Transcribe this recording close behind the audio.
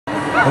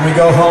When we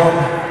go home,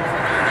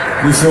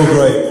 we feel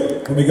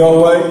great. When we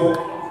go away,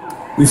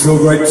 we feel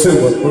great too.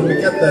 But when we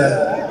get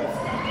there,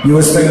 you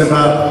always thinking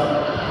about,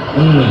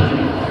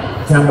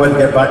 can't wait to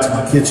get back to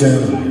my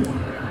kitchen,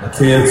 my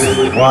kids,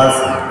 my wife,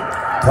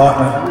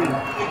 partner.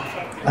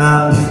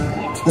 And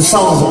the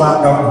song is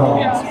about going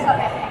home.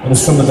 And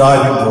it's from the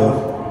diving board.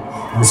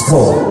 And it's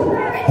called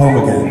Home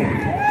Again.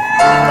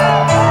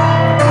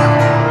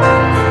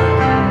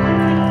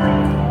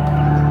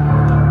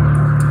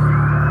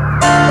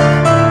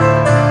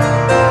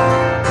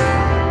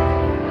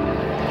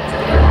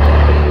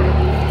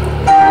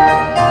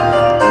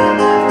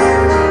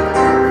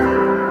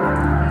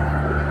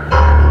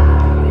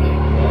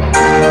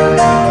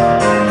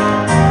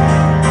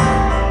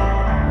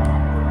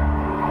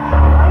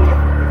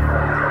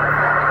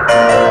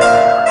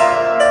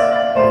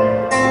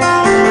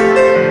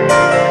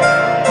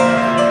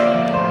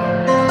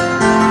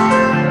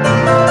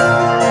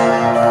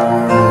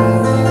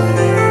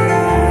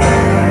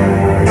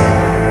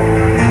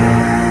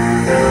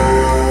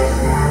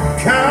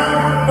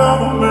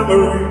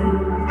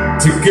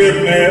 To get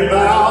me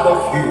out of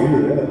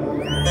here,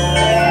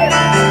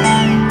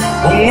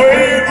 I'm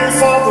waiting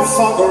for the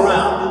fog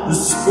around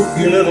this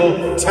spooky little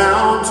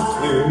town to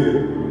clear.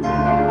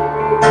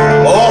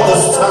 All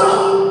this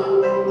time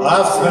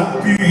I've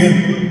been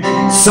being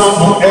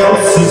someone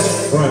else's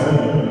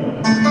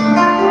friend.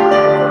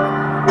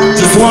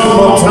 Just one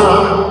more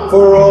time,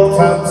 for old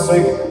time's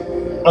sake,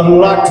 I'd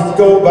like to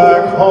go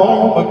back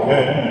home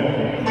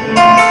again.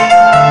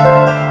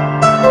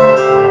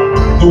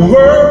 The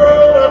world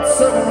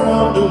seven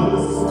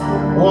wonders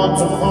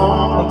once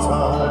upon a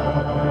time.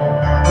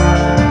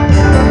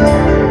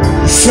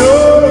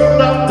 Sure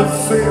enough, the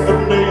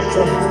favored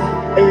nations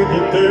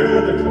aided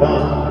their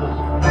decline.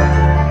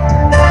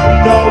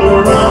 And all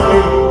around me,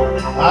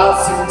 I've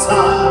seen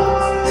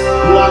times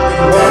like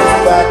it was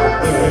back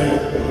then.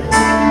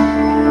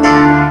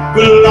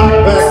 But like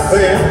back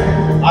then,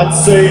 I'd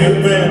say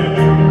amen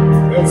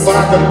if I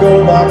could go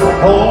back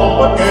home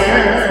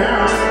again.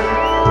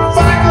 If I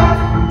could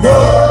go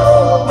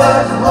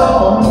back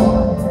home,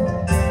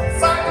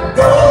 if I could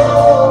go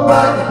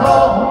back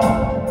home,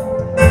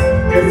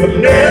 if I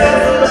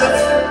never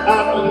left,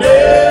 I'd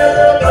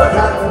never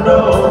have to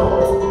know.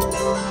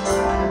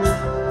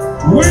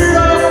 We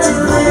got to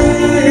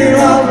dream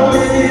of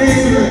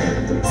leaving,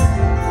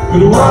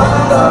 but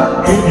wind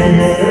up in the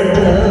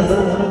end.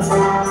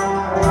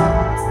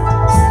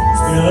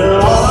 Spending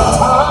all the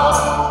time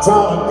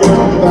trying to get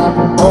back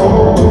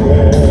home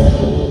again.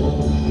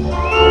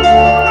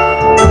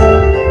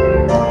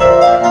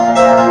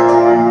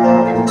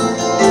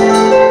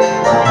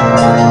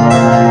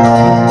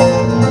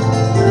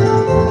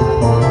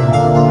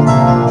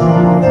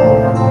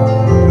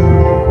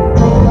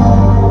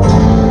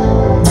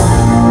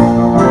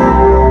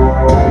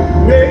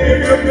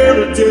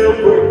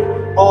 Jailbreak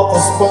off the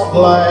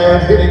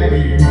spotlight hitting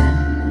me.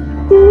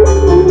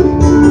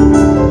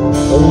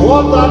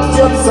 One night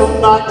just some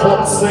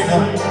nightclub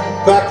singer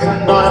back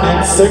in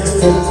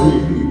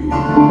 1963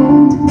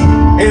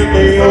 in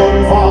the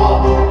old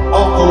part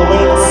of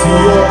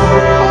Valencia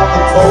on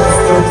the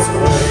coast of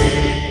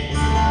Spain.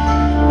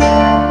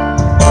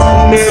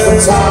 Never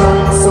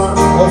tiring son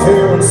of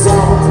hearing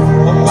songs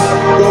about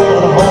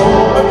going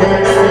home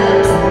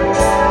again.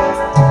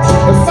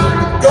 If I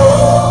could go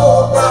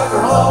back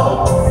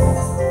home,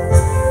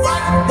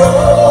 go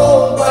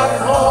back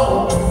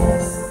home,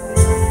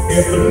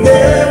 if I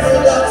never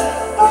left,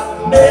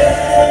 I'd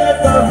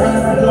never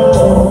have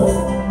known.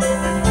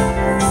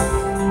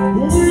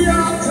 We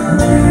are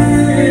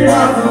dreaming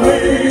of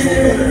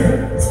leaving,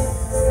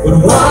 but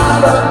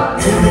wind up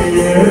in the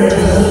end.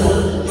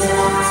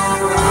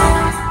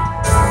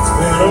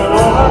 Spend a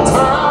long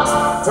time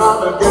trying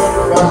to get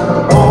back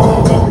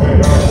home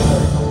again.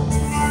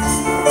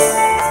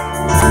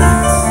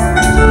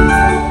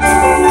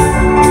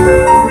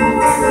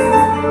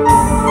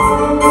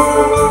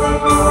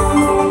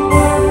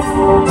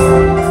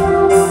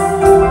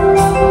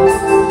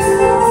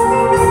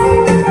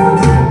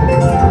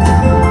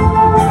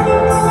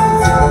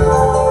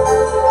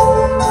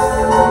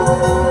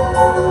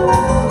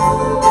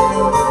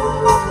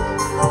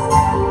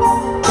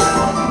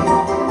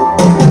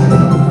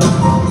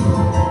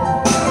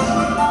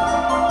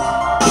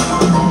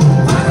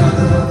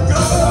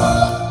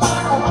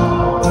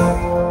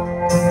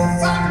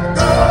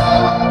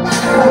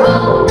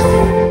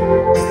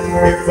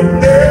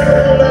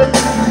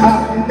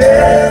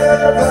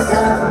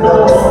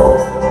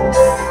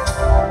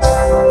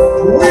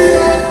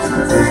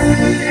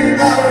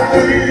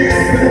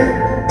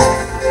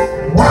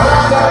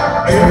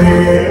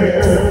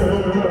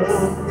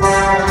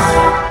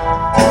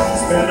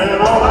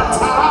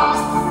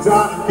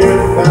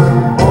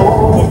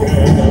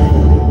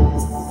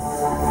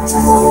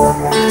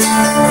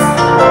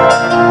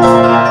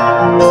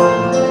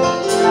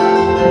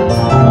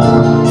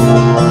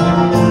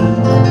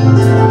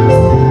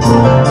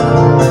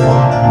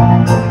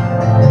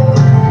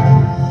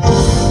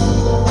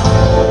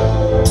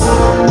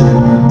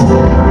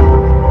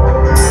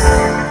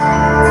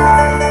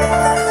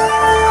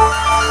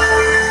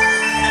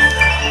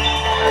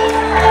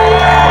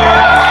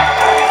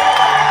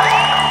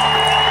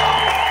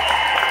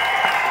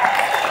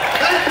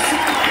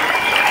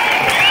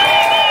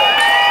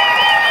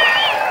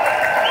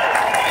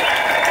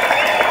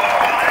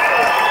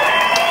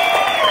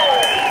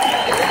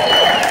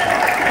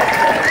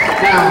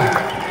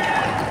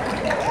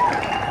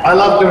 I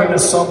love doing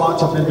this so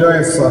much. I've been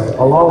doing it for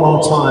a long,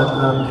 long time.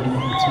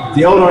 And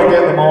the older I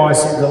get, the more I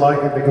seem to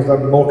like it because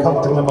I'm more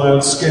comfortable in my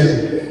own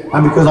skin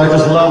and because I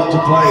just love to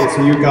play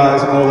for you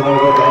guys more than I've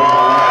ever done in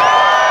my life.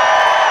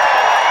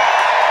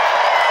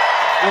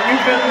 And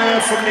you've been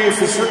there for me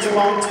for such a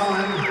long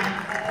time.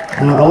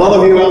 A lot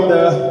of you out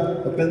there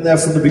have been there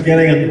from the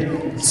beginning,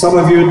 and some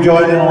of you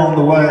joined in along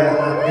the way.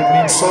 It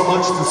means so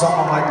much to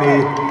someone like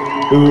me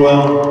who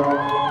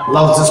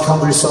loves this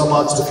country so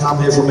much to come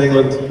here from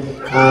England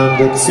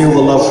and feel the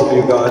love from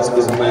you guys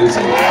is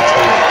amazing.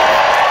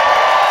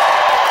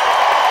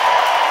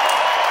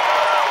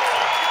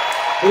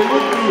 It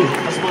wouldn't be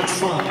as much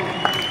fun,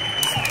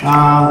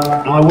 and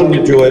I wouldn't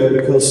enjoy it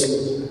because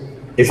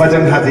if I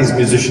didn't have these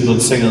musicians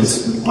and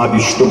singers, I'd be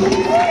stumped.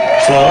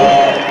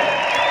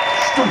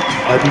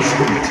 I'd be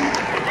stumped.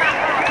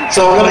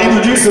 So I'm going to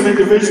introduce them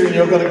individually and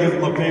you're going to give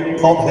them a big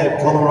pop-head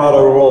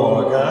Colorado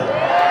roar, okay?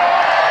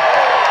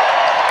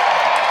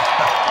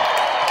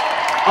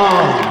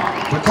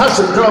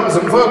 Percussion, drums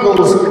and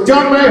vocals,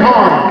 John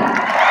Mayhorn.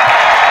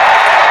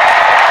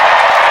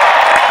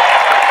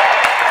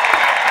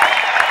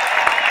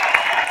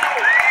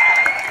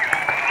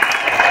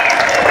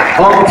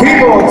 On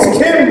keyboards,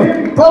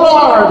 Kim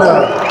Pollard.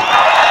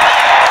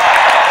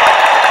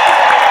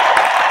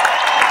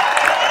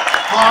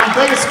 On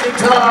bass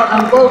guitar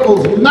and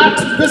vocals, Matt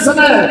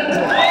Bissonette.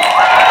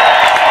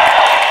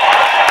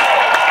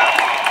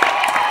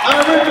 An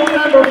original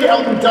member of the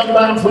Elton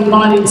Band from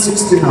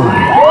 1969,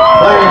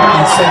 playing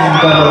and singing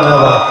better than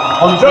ever.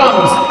 On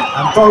drums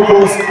and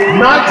vocals,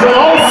 Nigel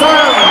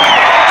Olsen.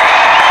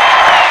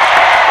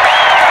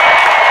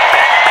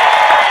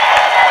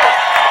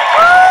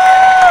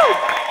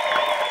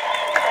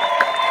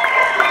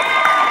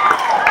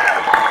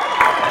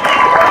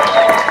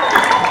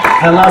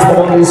 And last but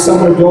not least,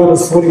 someone joined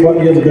us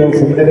 41 years ago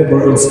from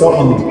Edinburgh in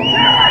Scotland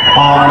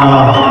on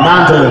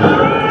mandolin,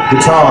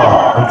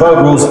 guitar and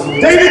vocals,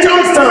 David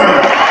Johnston!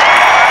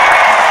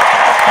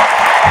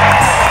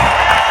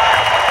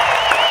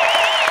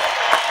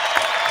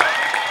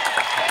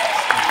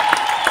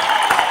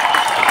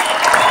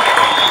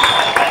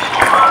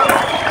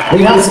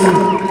 We have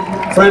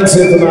some friends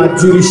here tonight,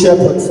 Judy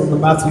Shepherd from the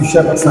Matthew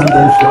Shepherd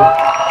Foundation,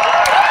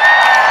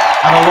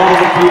 and a lot of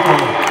the people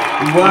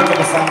who work at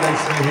the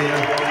foundation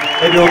here.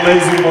 They do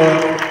amazing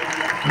work.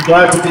 I'm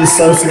glad to be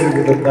associated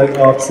with them. They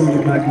are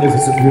truly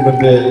magnificent human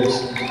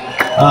beings.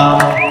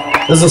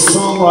 There's a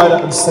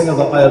songwriter and singer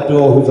that I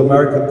adore who's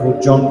American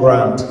called John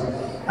Grant.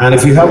 And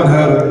if you haven't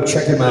heard of him,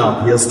 check him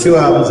out. He has 2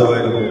 albums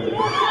available.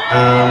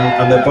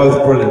 And they're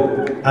both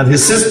brilliant. And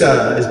his sister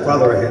and his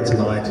brother are here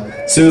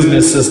tonight. Susan,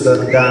 his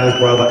sister, and Dan, his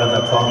brother, and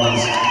their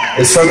partners.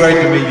 It's so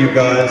great to meet you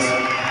guys.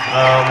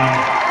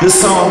 This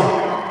song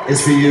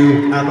is for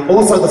you, and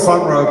also the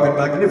front row have been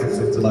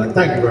magnificent tonight.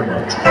 Thank you very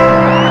much.